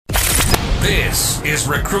This is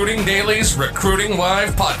Recruiting Daily's Recruiting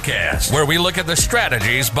Live podcast, where we look at the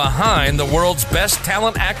strategies behind the world's best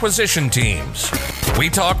talent acquisition teams. We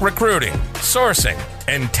talk recruiting, sourcing,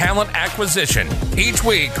 and talent acquisition. Each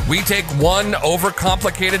week, we take one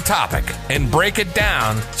overcomplicated topic and break it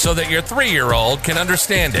down so that your 3-year-old can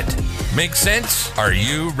understand it. Make sense? Are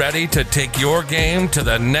you ready to take your game to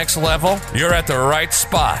the next level? You're at the right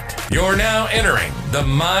spot. You're now entering the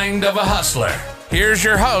mind of a hustler. Here's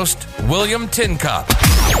your host, William Tincup.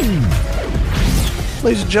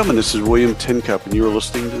 Ladies and gentlemen, this is William Tincup, and you are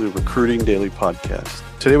listening to the Recruiting Daily Podcast.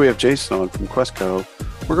 Today we have Jason on from Questco.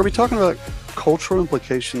 We're going to be talking about cultural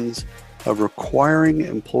implications of requiring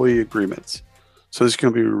employee agreements. So this is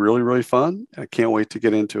going to be really, really fun. I can't wait to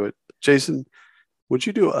get into it. Jason, would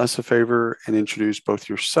you do us a favor and introduce both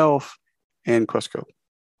yourself and Questco?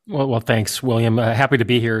 Well, thanks, William. Happy to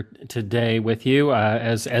be here today with you.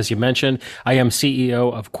 As you mentioned, I am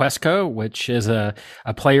CEO of Questco, which is a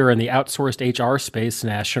player in the outsourced HR space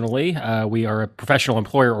nationally. We are a professional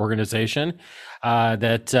employer organization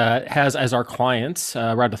that has as our clients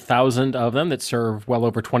around 1,000 of them that serve well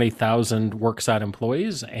over 20,000 worksite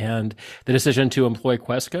employees. And the decision to employ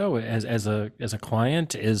Questco as a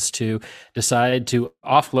client is to decide to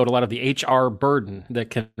offload a lot of the HR burden that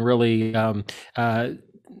can really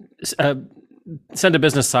send a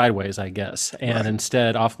business sideways, I guess, and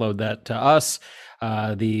instead offload that to us.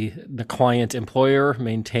 The client employer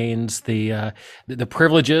maintains the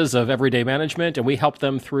privileges of everyday management, and we help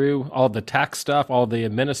them through all the tax stuff, all the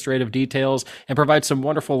administrative details, and provide some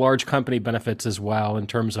wonderful large company benefits as well in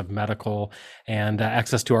terms of medical and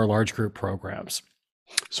access to our large group programs.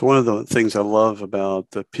 So one of the things I love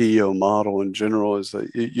about the PEO model in general is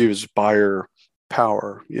that it uses buyer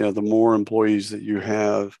power. You know, the more employees that you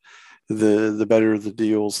have, the better the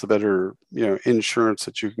deals, the better, insurance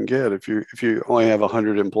that you can get. If you only have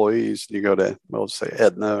 100 employees and you go to, well, let's say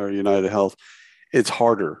Aetna or United Health, it's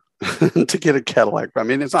harder to get a Cadillac. I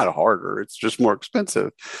mean, it's not harder, it's just more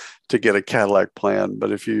expensive to get a Cadillac plan.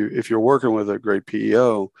 But if you're working with a great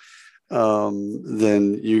PEO,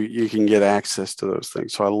 then you can get access to those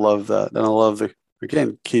things. So I love that. And I love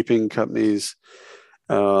keeping companies,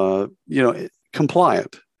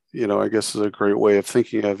 compliant. I guess is a great way of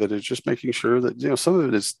thinking of it, is just making sure that, some of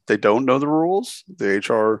it is they don't know the rules, the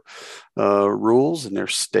HR rules in their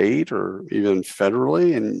state or even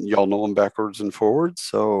federally, and y'all know them backwards and forwards.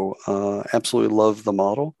 So absolutely love the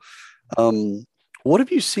model. What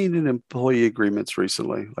have you seen in employee agreements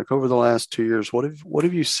recently? Like over the last 2 years, what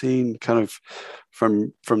have you seen kind of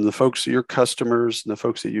from the folks, your customers and the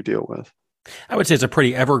folks that you deal with? I would say it's a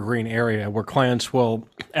pretty evergreen area where clients will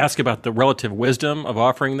ask about the relative wisdom of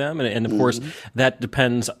offering them. And of course, that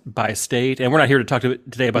depends by state. And we're not here to talk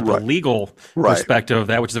today about the legal perspective of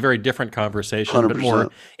that, which is a very different conversation, 100%. But more,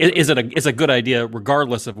 is it a good idea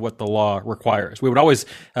regardless of what the law requires? We would always,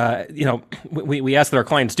 we ask that our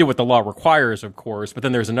clients do what the law requires, of course, but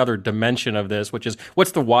then there's another dimension of this, which is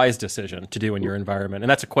what's the wise decision to do in your environment? And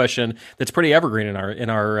that's a question that's pretty evergreen in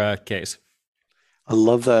our case. I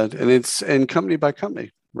love that, and it's company by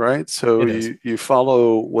company, right? So you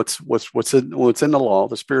follow what's in the law,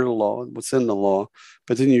 the spirit of the law, what's in the law,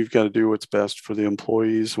 but then you've got to do what's best for the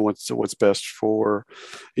employees, what's best for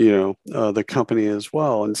the company as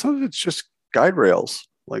well. And some of it's just guide rails,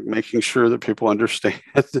 like making sure that people understand.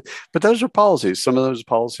 But those are policies. Some of those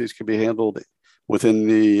policies can be handled within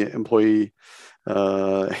the employee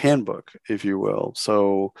handbook, if you will.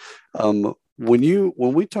 So.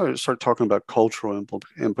 When we start talking about cultural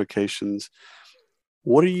implications,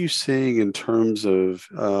 what are you seeing in terms of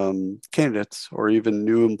candidates or even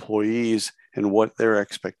new employees and what their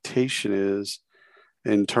expectation is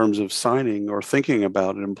in terms of signing or thinking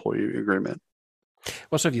about an employee agreement?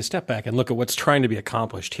 Well, so if you step back and look at what's trying to be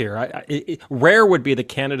accomplished here, rare would be the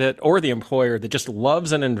candidate or the employer that just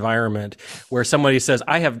loves an environment where somebody says,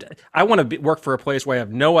 I want to work for a place where I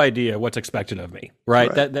have no idea what's expected of me,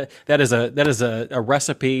 right? That is a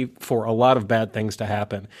recipe for a lot of bad things to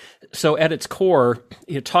happen. So at its core,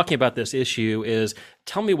 talking about this issue is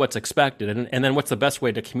tell me what's expected and then what's the best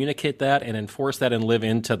way to communicate that and enforce that and live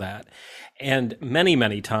into that. And many,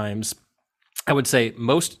 many times, I would say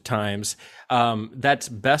most times, that's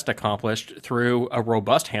best accomplished through a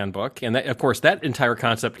robust handbook. And that, of course, that entire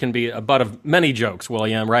concept can be a butt of many jokes,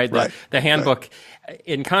 William, right? The handbook,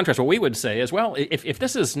 in contrast, what we would say is, well, if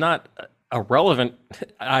this is not a relevant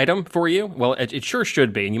item for you? Well, it sure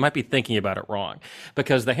should be, and you might be thinking about it wrong,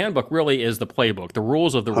 because the handbook really is the playbook, the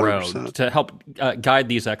rules of the 100%. road to help guide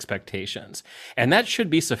these expectations. And that should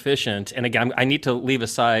be sufficient. And again, I need to leave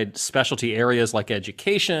aside specialty areas like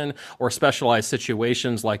education or specialized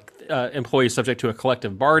situations like employees subject to a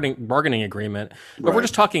collective bargaining agreement. But Right. we're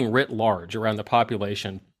just talking writ large around the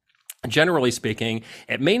population. Generally speaking,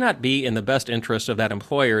 it may not be in the best interest of that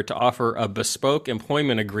employer to offer a bespoke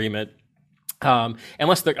employment agreement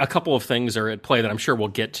unless a couple of things are at play that I'm sure we'll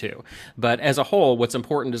get to. But as a whole, what's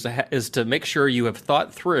important is to make sure you have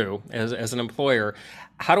thought through, as an employer,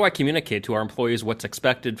 how do I communicate to our employees what's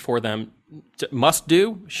expected for them to must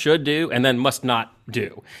do, should do, and then must not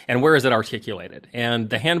do? And where is it articulated? And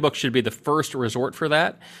the handbook should be the first resort for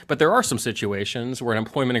that. But there are some situations where an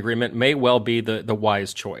employment agreement may well be the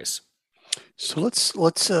wise choice. So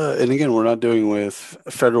let's and again, we're not doing with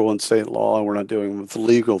federal and state law, and we're not doing with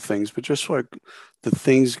legal things, but just like the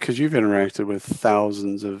things, because you've interacted with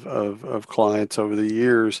thousands of clients over the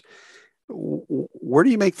years. Where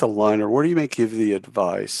do you make the line, or where do you give the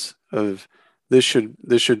advice of this should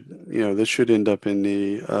end up in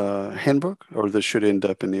the handbook, or this should end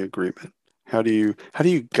up in the agreement? How do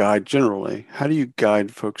you guide generally? How do you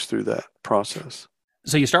guide folks through that process?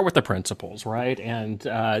 So you start with the principles, right? And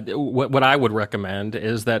what I would recommend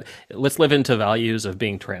is that let's live into values of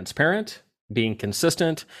being transparent, being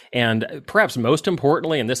consistent, and perhaps most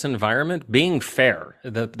importantly in this environment, being fair,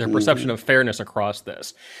 the perception of fairness across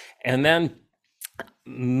this. And then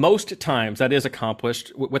most times that is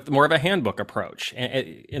accomplished with more of a handbook approach.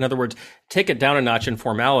 In other words, take it down a notch in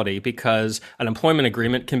formality, because an employment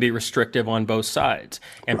agreement can be restrictive on both sides.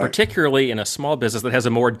 And Right. particularly in a small business that has a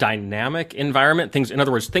more dynamic environment, things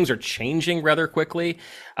are changing rather quickly.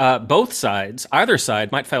 Both sides, either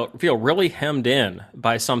side, might feel really hemmed in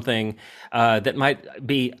by something that might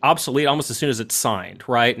be obsolete almost as soon as it's signed,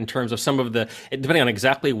 right? In terms of depending on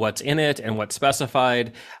exactly what's in it and what's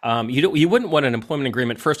specified. You wouldn't want an employment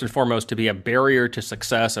agreement, first and foremost, to be a barrier to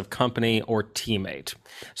success of company or teammate.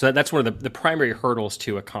 So that's one of the primary hurdles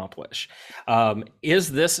to accomplish.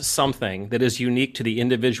 Is this something that is unique to the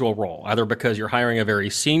individual role, either because you're hiring a very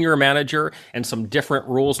senior manager and some different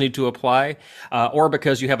rules need to apply, or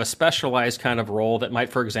because you have a specialized kind of role that might,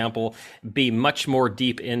 for example, be much more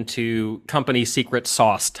deep into company secret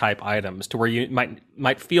sauce type items, to where you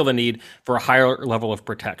might feel the need for a higher level of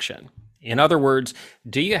protection? In other words,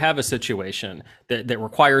 do you have a situation that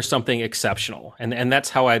requires something exceptional? And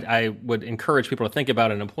that's how I would encourage people to think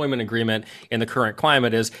about an employment agreement in the current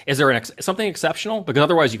climate is there something exceptional? Because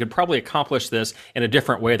otherwise you could probably accomplish this in a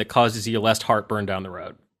different way that causes you less heartburn down the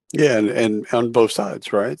road. Yeah, and on both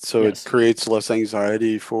sides, right? So Yes. it creates less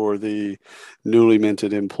anxiety for the newly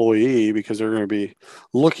minted employee, because they're going to be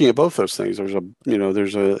looking at both those things. There's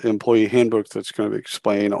a employee handbook that's going to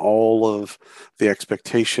explain all of the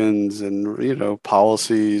expectations and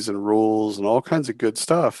policies and rules and all kinds of good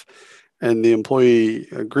stuff. And the employee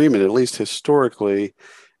agreement, at least historically,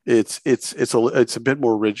 it's a bit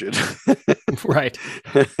more rigid. Right.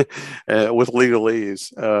 With legalese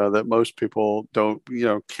that most people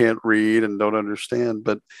can't read and don't understand.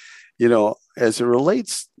 But as it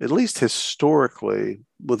relates, at least historically,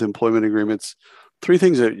 with employment agreements, three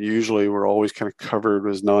things that usually were always kind of covered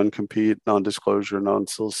was non-compete, non-disclosure,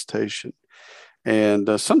 non-solicitation.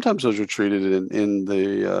 And sometimes those are treated in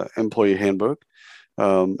the employee handbook.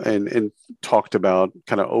 And talked about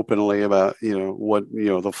kind of openly about what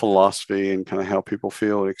the philosophy and kind of how people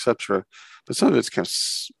feel, et cetera. But some of it's kind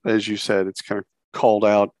of, as you said, it's kind of called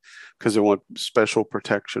out because they want special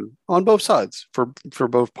protection on both sides for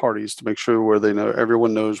both parties to make sure where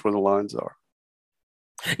everyone knows where the lines are.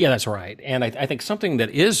 Yeah, that's right. And I think something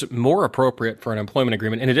that is more appropriate for an employment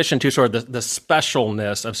agreement, in addition to sort of the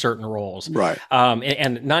specialness of certain roles. Right.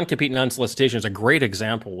 And non-compete, non-solicitation is a great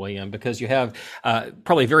example, William, because you have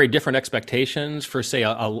probably very different expectations for, say,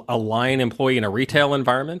 a line employee in a retail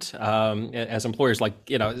environment, as employers like,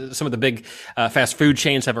 some of the big fast food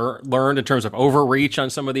chains have learned in terms of overreach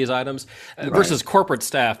on some of these items, versus corporate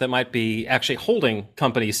staff that might be actually holding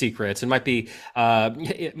company secrets and might be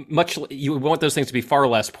you want those things to be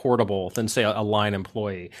far less portable than, say, a line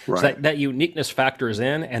employee. Right. So that uniqueness factors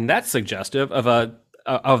in, and that's suggestive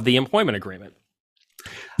of the employment agreement.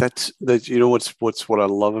 That's what I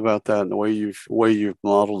love about that, and the way you've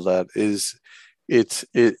modeled that is it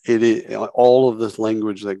all of this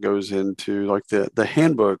language that goes into like the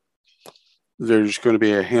handbook. There's going to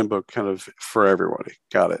be a handbook kind of for everybody.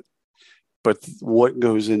 Got it. But what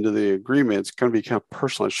goes into the agreement is going to be kind of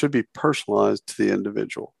personalized. It should be personalized to the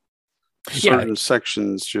individual. certain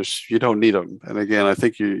sections, just you don't need them. And again, I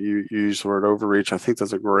think you use the word overreach. I think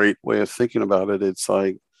that's a great way of thinking about it. It's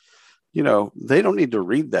like, they don't need to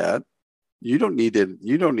read that. You don't need it.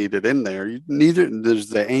 You don't need it in there. There's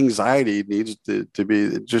the anxiety needs to be.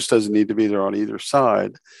 It just doesn't need to be there on either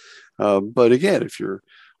side. But again, if you're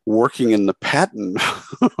working in the patent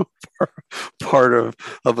part of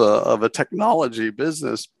a technology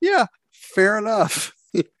business, yeah, fair enough.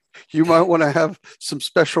 You might want to have some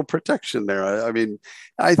special protection there. I mean,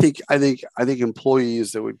 I think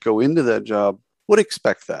employees that would go into that job would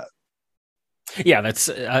expect that. Yeah,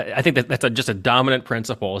 I think that's just a dominant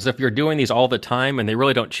principle. Is if you're doing these all the time and they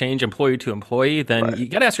really don't change employee to employee, then you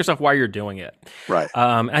got to ask yourself why you're doing it. Right.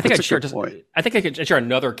 I think I could share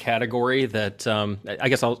another category that I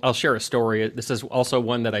guess I'll share a story. This is also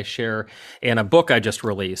one that I share in a book I just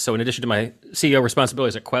released. So in addition to my CEO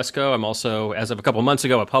responsibilities at Quesco, I'm also, as of a couple of months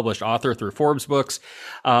ago, a published author through Forbes Books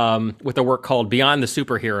with a work called Beyond the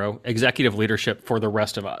Superhero: Executive Leadership for the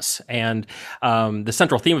Rest of Us. And the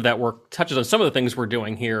central theme of that work touches on some of the things we're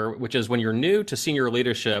doing here, which is when you're new to senior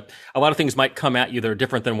leadership, a lot of things might come at you that are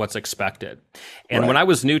different than what's expected. And when I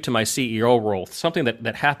was new to my CEO role, something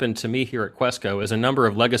that happened to me here at Quesco is a number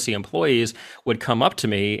of legacy employees would come up to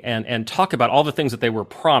me and talk about all the things that they were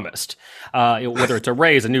promised, whether it's a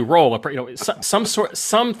raise, a new role,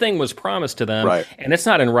 something was promised to them, and it's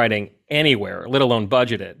not in writing anywhere, let alone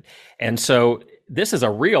budgeted. And so this is a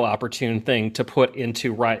real opportune thing to put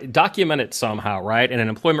into document it somehow, right? And an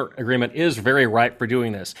employment agreement is very ripe for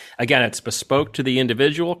doing this. Again, it's bespoke to the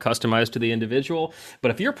individual, customized to the individual.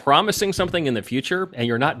 But if you're promising something in the future and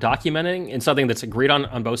you're not documenting in something that's agreed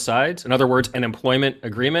on both sides, in other words, an employment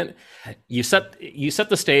agreement, you set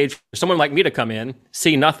the stage for someone like me to come in,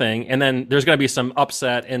 see nothing, and then there's going to be some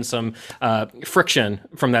upset and some friction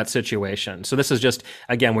from that situation. So this is just,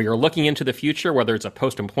 again, when you're looking into the future, whether it's a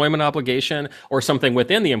post-employment obligation or something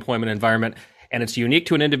within the employment environment, and it's unique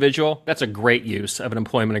to an individual, that's a great use of an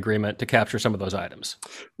employment agreement to capture some of those items.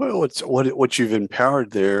 Well, what you've empowered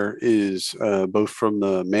there is both from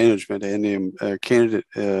the management and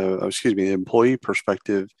the employee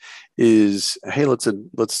perspective is, hey, let's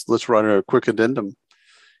write a quick addendum.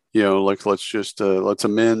 Let's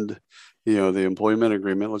amend the employment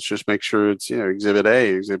agreement. Let's just make sure it's Exhibit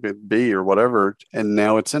A, Exhibit B, or whatever, and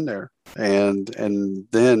now it's in there, and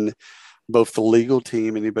then both the legal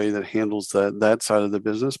team, anybody that handles that side of the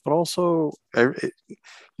business, but also,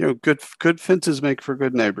 good fences make for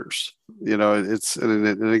good neighbors. And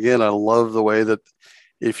again, I love the way that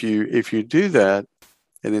if you do that,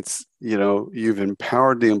 and it's, you've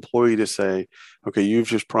empowered the employee to say, okay, you've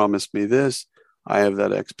just promised me this. I have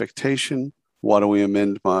that expectation. Why don't we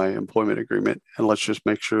amend my employment agreement? And let's just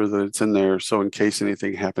make sure that it's in there. So in case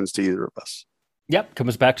anything happens to either of us. Yep.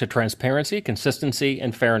 Comes back to transparency, consistency,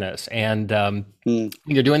 and fairness. And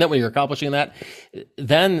you're doing that, when you're accomplishing that,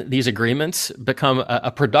 then these agreements become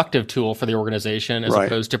a productive tool for the organization as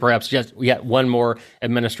opposed to perhaps just yet one more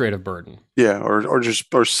administrative burden. Yeah.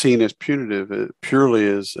 Or seen as punitive, purely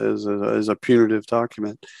as a punitive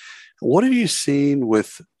document. What have you seen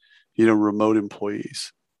with, remote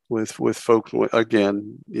employees? With folk,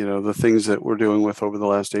 again, the things that we're doing with over the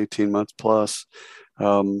last 18 months plus,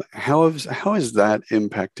 how has that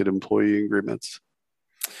impacted employee agreements?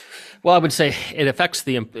 Well, I would say it affects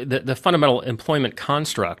the fundamental employment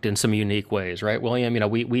construct in some unique ways, right, William?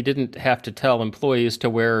 We didn't have to tell employees to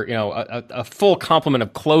wear, a full complement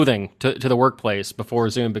of clothing to the workplace before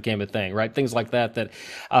Zoom became a thing, right? Things like that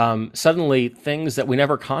suddenly things that we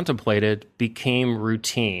never contemplated became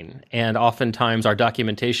routine. And oftentimes our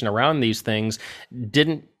documentation around these things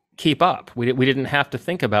didn't keep up. We didn't have to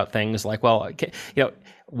think about things like,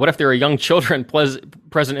 what if there are young children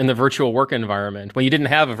present in the virtual work environment? When you didn't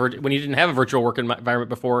have a virtual work environment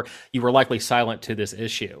before, you were likely silent to this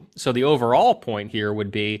issue. So the overall point here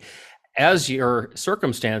would be, as your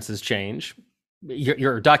circumstances change,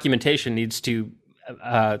 your documentation needs to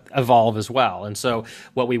evolve as well. And so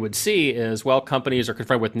what we would see is, companies are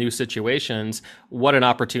confronted with new situations. What an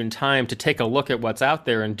opportune time to take a look at what's out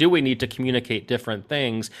there, and do we need to communicate different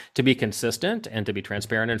things to be consistent and to be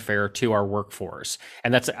transparent and fair to our workforce?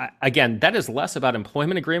 And that's, again, that is less about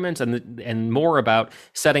employment agreements and more about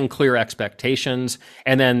setting clear expectations.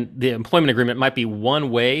 And then the employment agreement might be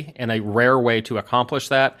one way and a rare way to accomplish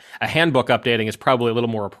that. A handbook updating is probably a little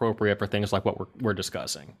more appropriate for things like what we're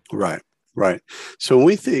discussing. Right. So when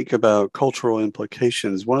we think about cultural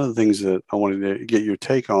implications, one of the things that I wanted to get your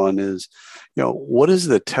take on is, what is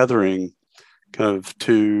the tethering kind of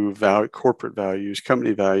to corporate values,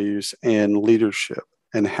 company values, and leadership,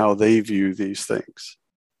 and how they view these things?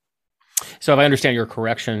 So if I understand your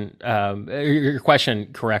your question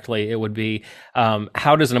correctly, it would be,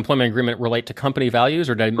 how does an employment agreement relate to company values,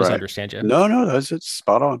 or did I misunderstand you? No, that's it's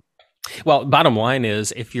spot on. Well, bottom line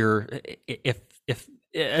is, if an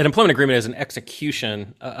employment agreement is an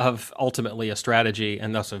execution of ultimately a strategy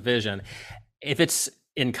and thus a vision, if it's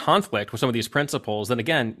in conflict with some of these principles, then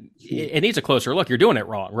again, it needs a closer look. You're doing it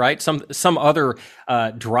wrong, right? Some other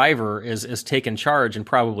driver is taking charge and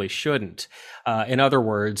probably shouldn't. In other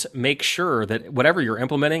words, make sure that whatever you're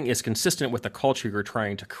implementing is consistent with the culture you're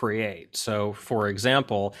trying to create. So, for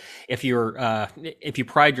example, if you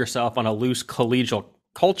pride yourself on a loose collegial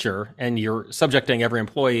culture and you're subjecting every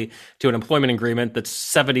employee to an employment agreement that's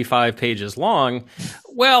 75 pages long,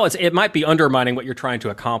 well, it might be undermining what you're trying to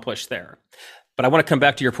accomplish there. But I want to come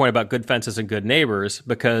back to your point about good fences and good neighbors,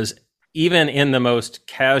 because even in the most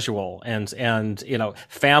casual and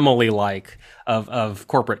family-like of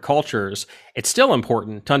corporate cultures, it's still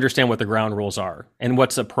important to understand what the ground rules are and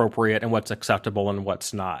what's appropriate and what's acceptable and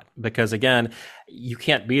what's not. Because again, you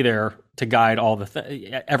can't be there to guide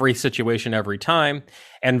every situation every time,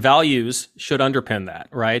 and values should underpin that,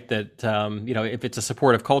 right? That if it's a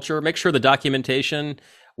supportive culture, make sure the documentation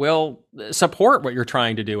will support what you're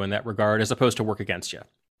trying to do in that regard, as opposed to work against you.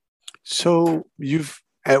 So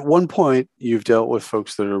at one point you've dealt with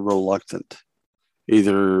folks that are reluctant,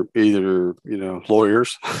 either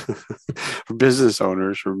lawyers or business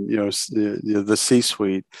owners, or the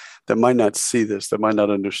C-suite, that might not see this, that might not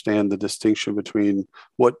understand the distinction between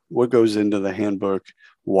what goes into the handbook,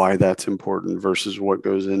 why that's important, versus what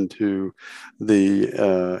goes into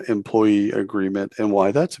the employee agreement and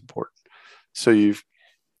why that's important. So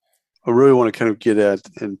I really want to kind of get at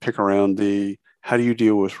and pick around how do you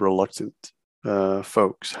deal with reluctant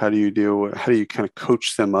folks? How do you kind of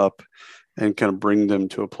coach them up and kind of bring them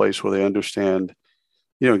to a place where they understand,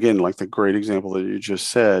 again, like the great example that you just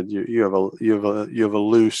said, you have a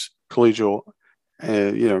loose collegial,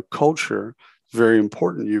 culture. Very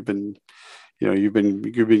important. You've been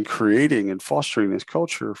creating and fostering this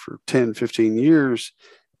culture for 10, 15 years,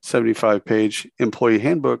 75-page employee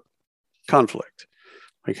handbook, conflict.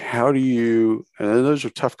 Like, how do you, and those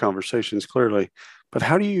are tough conversations, clearly, but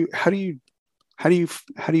how do you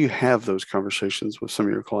have those conversations with some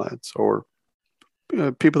of your clients or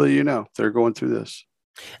people that they're going through this?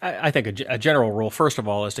 I think a general rule, first of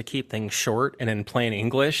all, is to keep things short and in plain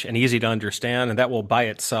English and easy to understand, and that will by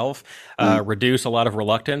itself reduce a lot of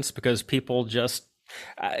reluctance, because people just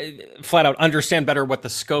flat out understand better what the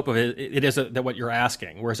scope of it is that what you're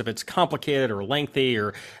asking. Whereas if it's complicated or lengthy,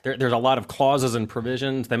 or there's a lot of clauses and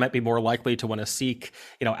provisions, they might be more likely to want to seek,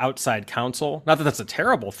 outside counsel. Not that that's a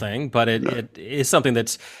terrible thing, but it is something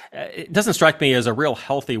it doesn't strike me as a real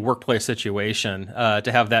healthy workplace situation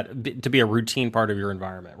to have that to be a routine part of your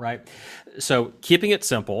environment, right? So keeping it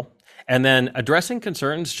simple. And then addressing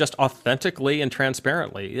concerns just authentically and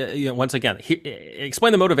transparently. Once again,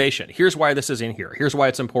 explain the motivation. Here's why this is in here. Here's why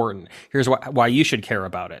it's important. Here's why you should care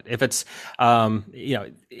about it. If it's,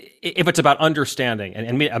 if it's about understanding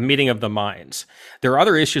and a meeting of the minds. There are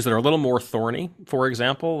other issues that are a little more thorny. For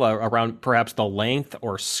example, around perhaps the length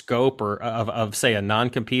or scope of say a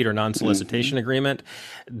non-compete or non-solicitation agreement.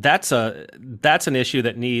 That's an issue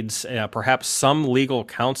that needs perhaps some legal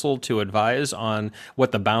counsel to advise on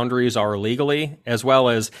what the boundaries are legally, as well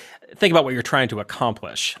as think about what you're trying to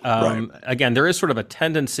accomplish. Right. Again, there is sort of a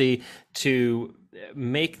tendency to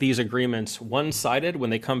make these agreements one-sided when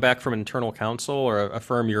they come back from internal counsel or a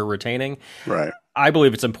firm you're retaining. Right. I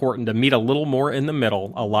believe it's important to meet a little more in the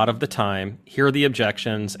middle a lot of the time, hear the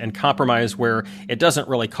objections, and compromise where it doesn't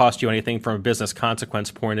really cost you anything from a business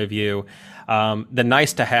consequence point of view. The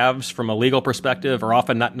nice to haves from a legal perspective are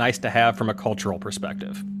often not nice to have from a cultural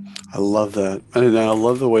perspective. I love that. And I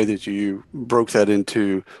love the way that you broke that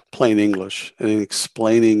into plain English and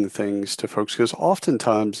explaining things to folks, because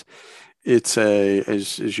oftentimes it's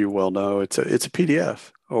as you well know, it's a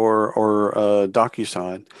PDF or a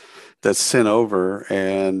DocuSign that's sent over,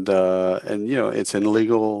 and it's in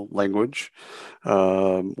legal language,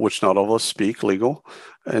 which not all of us speak legal,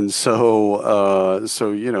 and so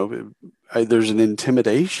there's an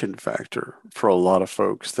intimidation factor for a lot of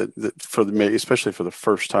folks that especially for the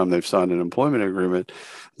first time they've signed an employment agreement,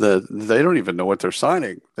 that they don't even know what they're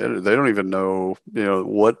signing. They don't even know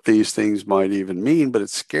what these things might even mean, but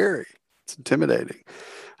it's scary. It's intimidating.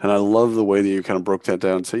 And I love the way that you kind of broke that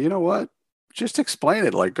down and say, you know what? Just explain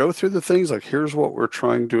it. Like, go through the things like, here's what we're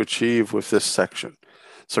trying to achieve with this section.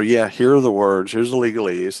 So yeah, here are the words, here's the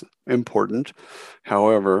legalese, important.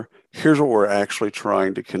 However, here's what we're actually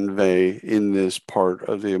trying to convey in this part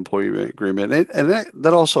of the employee agreement. And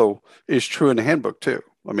that also is true in the handbook too.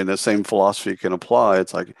 I mean, the same philosophy can apply.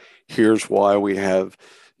 It's like, here's why we have,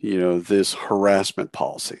 this harassment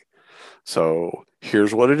policy. So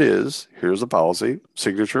here's what it is. Here's the policy,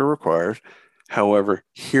 signature required. However,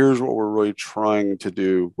 here's what we're really trying to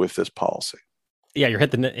do with this policy. Yeah, you're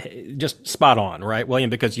just spot on, right, William?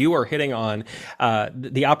 Because you are hitting on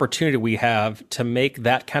the opportunity we have to make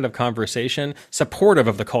that kind of conversation supportive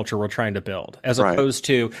of the culture we're trying to build, as opposed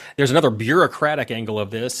to there's another bureaucratic angle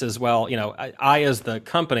of this as well. I as the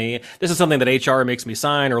company, this is something that HR makes me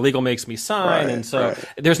sign or legal makes me sign, and so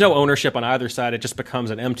there's no ownership on either side. It just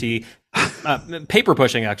becomes an empty paper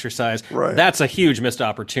pushing exercise. Right. That's a huge missed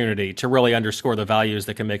opportunity to really underscore the values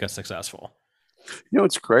that can make us successful.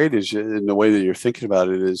 What's great is in the way that you're thinking about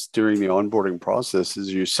it is during the onboarding process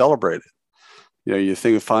is you celebrate it.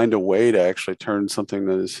 You find a way to actually turn something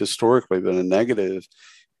that has historically been a negative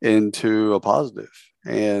into a positive.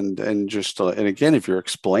 And again, if you're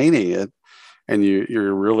explaining it and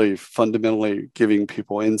you're really fundamentally giving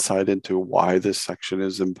people insight into why this section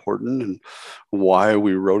is important and why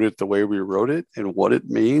we wrote it the way we wrote it and what it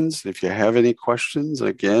means. If you have any questions,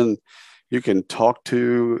 again, you can talk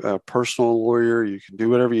to a personal lawyer. You can do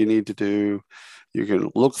whatever you need to do. You can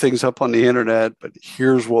look things up on the internet, but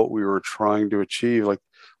here's what we were trying to achieve. Like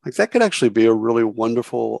that could actually be a really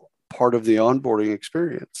wonderful part of the onboarding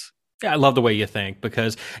experience. Yeah, I love the way you think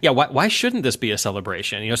because, why shouldn't this be a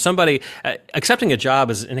celebration? Somebody accepting a job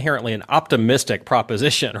is inherently an optimistic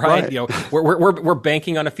proposition, right? We're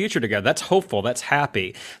banking on a future together. That's hopeful. That's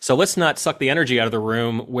happy. So let's not suck the energy out of the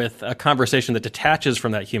room with a conversation that detaches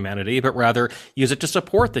from that humanity, but rather use it to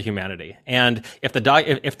support the humanity. And if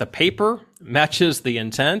the paper matches the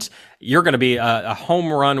intent, you're going to be a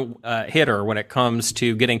home run hitter when it comes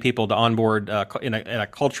to getting people to onboard in a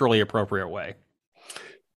culturally appropriate way.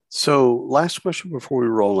 So last question before we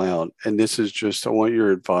roll out, and this is just, I want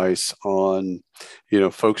your advice on,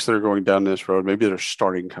 folks that are going down this road, maybe they're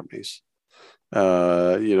starting companies,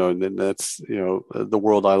 and then that's, the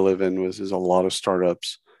world I live in is a lot of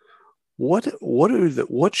startups.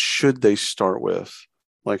 What should they start with?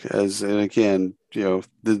 There's nothing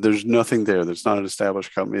there. There's not an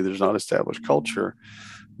established company. There's not established culture.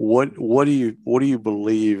 What do you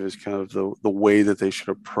believe is kind of the way that they should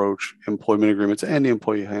approach employment agreements and the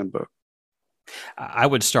employee handbook? I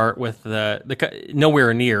would start with the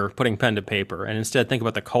nowhere near putting pen to paper, and instead think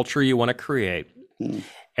about the culture you want to create.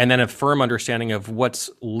 And then a firm understanding of what's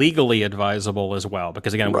legally advisable as well.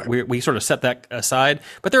 Because again, we sort of set that aside,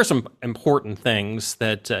 but there are some important things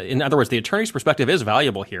that, in other words, the attorney's perspective is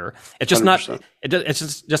valuable here. It's just 100%.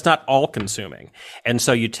 It's just not all consuming. And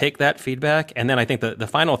so you take that feedback. And then I think the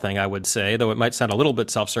final thing I would say, though it might sound a little bit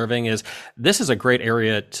self-serving, is this is a great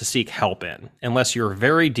area to seek help in, unless you're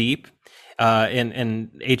very deep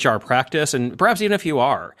in HR practice. And perhaps even if you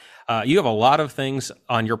are, you have a lot of things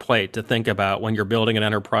on your plate to think about when you're building an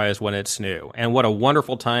enterprise when it's new. And what a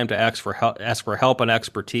wonderful time to ask for help and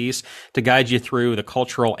expertise to guide you through the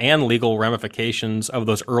cultural and legal ramifications of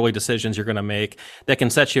those early decisions you're going to make that can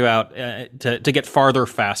set you out to get farther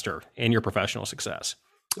faster in your professional success.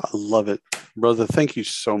 I love it. Brother, thank you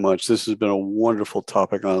so much. This has been a wonderful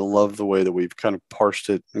topic. And I love the way that we've kind of parsed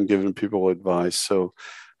it and given people advice. So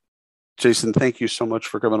Jason, thank you so much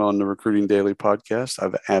for coming on the Recruiting Daily podcast.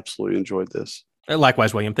 I've absolutely enjoyed this.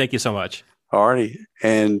 Likewise, William. Thank you so much. All righty.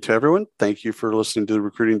 And to everyone, thank you for listening to the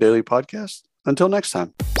Recruiting Daily podcast. Until next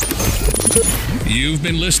time. You've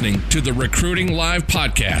been listening to the Recruiting Live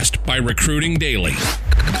podcast by Recruiting Daily.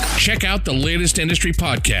 Check out the latest industry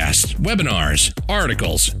podcasts, webinars,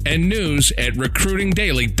 articles, and news at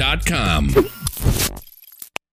recruitingdaily.com.